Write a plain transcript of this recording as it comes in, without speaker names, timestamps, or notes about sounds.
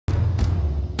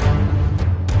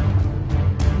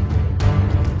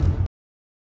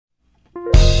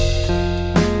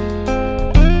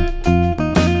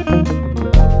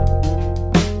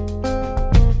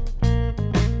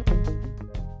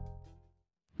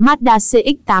Mazda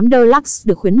CX-8 Deluxe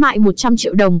được khuyến mại 100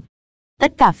 triệu đồng.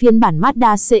 Tất cả phiên bản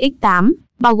Mazda CX-8,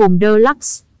 bao gồm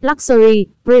Deluxe, Luxury,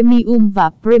 Premium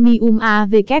và Premium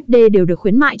AVKD đều được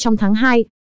khuyến mại trong tháng 2.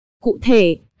 Cụ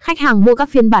thể, khách hàng mua các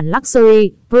phiên bản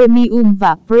Luxury, Premium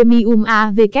và Premium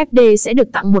AVKD sẽ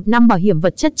được tặng 1 năm bảo hiểm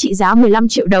vật chất trị giá 15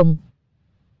 triệu đồng.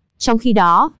 Trong khi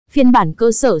đó, phiên bản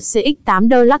cơ sở CX-8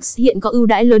 Deluxe hiện có ưu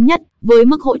đãi lớn nhất, với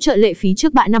mức hỗ trợ lệ phí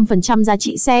trước bạ 5% giá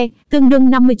trị xe, tương đương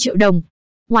 50 triệu đồng.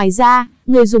 Ngoài ra,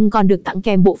 người dùng còn được tặng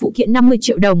kèm bộ phụ kiện 50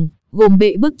 triệu đồng, gồm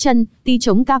bệ bước chân, ti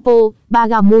chống capo, ba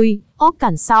ga mui, ốp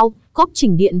cản sau, cốp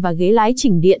chỉnh điện và ghế lái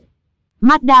chỉnh điện.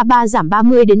 Mazda 3 giảm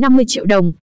 30 đến 50 triệu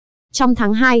đồng. Trong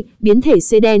tháng 2, biến thể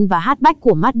sedan và hatchback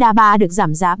của Mazda 3 được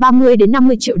giảm giá 30 đến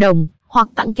 50 triệu đồng, hoặc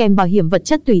tặng kèm bảo hiểm vật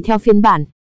chất tùy theo phiên bản.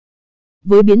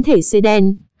 Với biến thể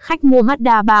sedan, khách mua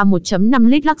Mazda 3 1.5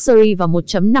 lít Luxury và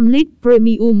 1.5 lít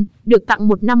Premium được tặng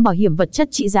 1 năm bảo hiểm vật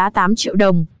chất trị giá 8 triệu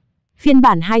đồng. Phiên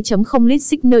bản 2.0 lít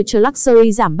Signature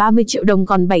Luxury giảm 30 triệu đồng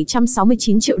còn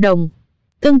 769 triệu đồng.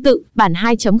 Tương tự, bản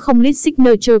 2.0 lít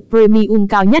Signature Premium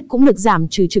cao nhất cũng được giảm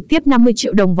trừ trực tiếp 50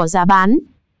 triệu đồng vào giá bán.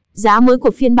 Giá mới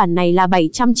của phiên bản này là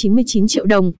 799 triệu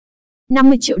đồng.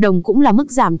 50 triệu đồng cũng là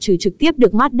mức giảm trừ trực tiếp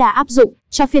được Mazda áp dụng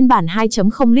cho phiên bản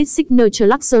 2.0 lít Signature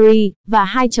Luxury và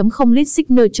 2.0 lít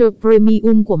Signature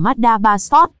Premium của Mazda 3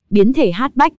 Sport, biến thể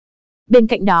hatchback. Bên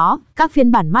cạnh đó, các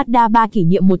phiên bản Mazda 3 kỷ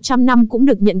niệm 100 năm cũng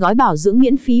được nhận gói bảo dưỡng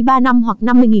miễn phí 3 năm hoặc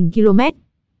 50.000 km.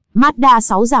 Mazda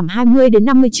 6 giảm 20 đến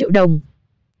 50 triệu đồng.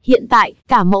 Hiện tại,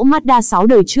 cả mẫu Mazda 6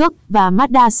 đời trước và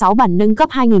Mazda 6 bản nâng cấp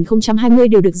 2020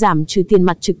 đều được giảm trừ tiền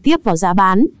mặt trực tiếp vào giá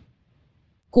bán.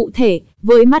 Cụ thể,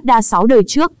 với Mazda 6 đời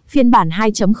trước, phiên bản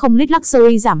 2.0 lít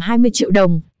Luxury giảm 20 triệu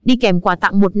đồng, đi kèm quà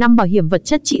tặng 1 năm bảo hiểm vật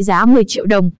chất trị giá 10 triệu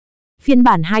đồng. Phiên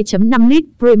bản 2.5 lít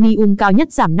Premium cao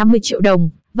nhất giảm 50 triệu đồng,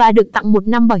 và được tặng 1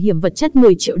 năm bảo hiểm vật chất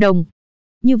 10 triệu đồng.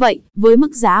 Như vậy, với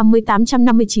mức giá mới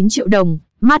 859 triệu đồng,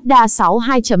 Mazda 6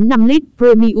 2.5 lít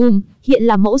Premium hiện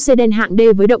là mẫu sedan hạng D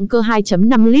với động cơ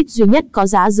 2.5 lít duy nhất có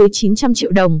giá dưới 900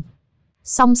 triệu đồng.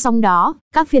 Song song đó,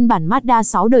 các phiên bản Mazda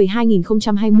 6 đời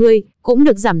 2020 cũng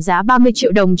được giảm giá 30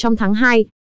 triệu đồng trong tháng 2.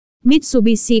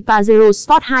 Mitsubishi Pajero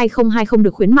Sport 2020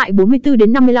 được khuyến mại 44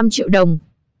 đến 55 triệu đồng.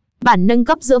 Bản nâng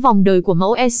cấp giữa vòng đời của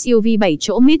mẫu SUV 7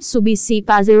 chỗ Mitsubishi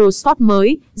Pajero Sport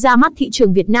mới ra mắt thị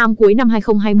trường Việt Nam cuối năm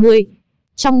 2020.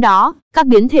 Trong đó, các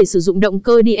biến thể sử dụng động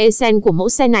cơ diesel của mẫu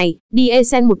xe này,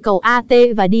 diesel 1 cầu AT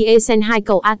và diesel 2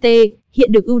 cầu AT,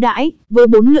 hiện được ưu đãi với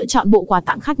 4 lựa chọn bộ quà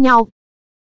tặng khác nhau.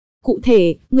 Cụ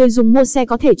thể, người dùng mua xe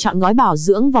có thể chọn gói bảo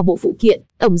dưỡng và bộ phụ kiện,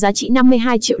 tổng giá trị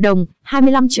 52 triệu đồng,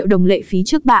 25 triệu đồng lệ phí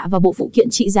trước bạ và bộ phụ kiện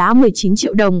trị giá 19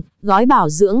 triệu đồng, gói bảo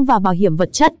dưỡng và bảo hiểm vật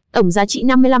chất, tổng giá trị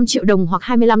 55 triệu đồng hoặc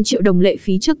 25 triệu đồng lệ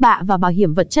phí trước bạ và bảo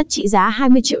hiểm vật chất trị giá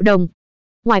 20 triệu đồng.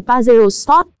 Ngoài Pajero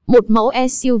Sport, một mẫu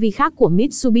SUV khác của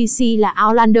Mitsubishi là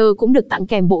Outlander cũng được tặng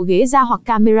kèm bộ ghế da hoặc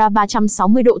camera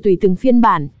 360 độ tùy từng phiên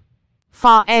bản.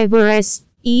 Ford Everest,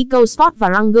 EcoSport và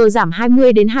Ranger giảm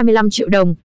 20 đến 25 triệu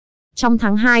đồng. Trong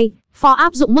tháng 2, Ford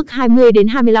áp dụng mức 20 đến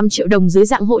 25 triệu đồng dưới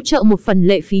dạng hỗ trợ một phần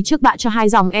lệ phí trước bạ cho hai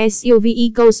dòng SUV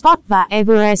EcoSport và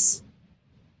Everest.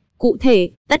 Cụ thể,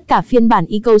 tất cả phiên bản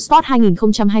EcoSport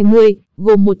 2020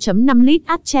 gồm 1.5 lít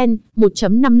Archen,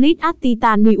 1.5 lít Art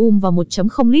Titanium và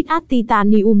 1.0 lít Art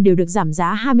Titanium đều được giảm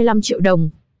giá 25 triệu đồng.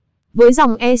 Với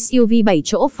dòng SUV 7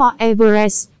 chỗ Ford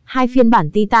Everest, hai phiên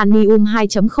bản Titanium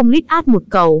 2.0 lít Art 1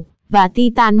 cầu và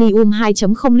Titanium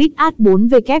 2.0 lít Art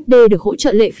 4WD được hỗ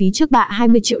trợ lệ phí trước bạ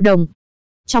 20 triệu đồng.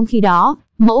 Trong khi đó,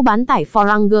 mẫu bán tải Ford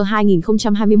Ranger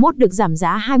 2021 được giảm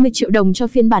giá 20 triệu đồng cho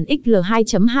phiên bản XL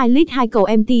 2.2 lít 2 cầu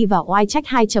MT và Wildtrak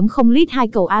 2.0 lít 2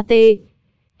 cầu AT.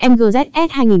 MGZS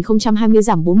 2020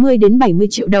 giảm 40 đến 70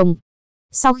 triệu đồng.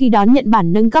 Sau khi đón nhận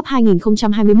bản nâng cấp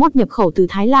 2021 nhập khẩu từ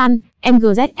Thái Lan,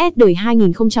 MGZS đời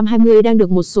 2020 đang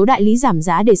được một số đại lý giảm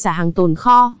giá để xả hàng tồn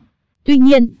kho. Tuy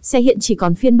nhiên, xe hiện chỉ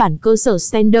còn phiên bản cơ sở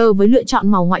Standard với lựa chọn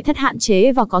màu ngoại thất hạn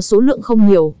chế và có số lượng không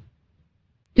nhiều.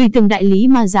 Tùy từng đại lý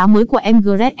mà giá mới của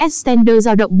MGZS Standard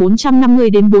dao động 450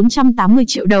 đến 480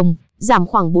 triệu đồng, giảm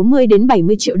khoảng 40 đến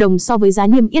 70 triệu đồng so với giá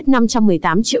niêm yết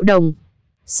 518 triệu đồng.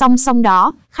 Song song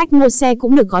đó, khách mua xe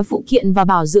cũng được gói phụ kiện và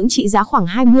bảo dưỡng trị giá khoảng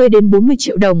 20 đến 40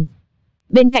 triệu đồng.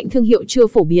 Bên cạnh thương hiệu chưa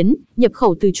phổ biến, nhập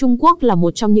khẩu từ Trung Quốc là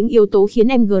một trong những yếu tố khiến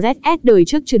MGZS đời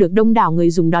trước chưa được đông đảo người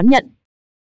dùng đón nhận.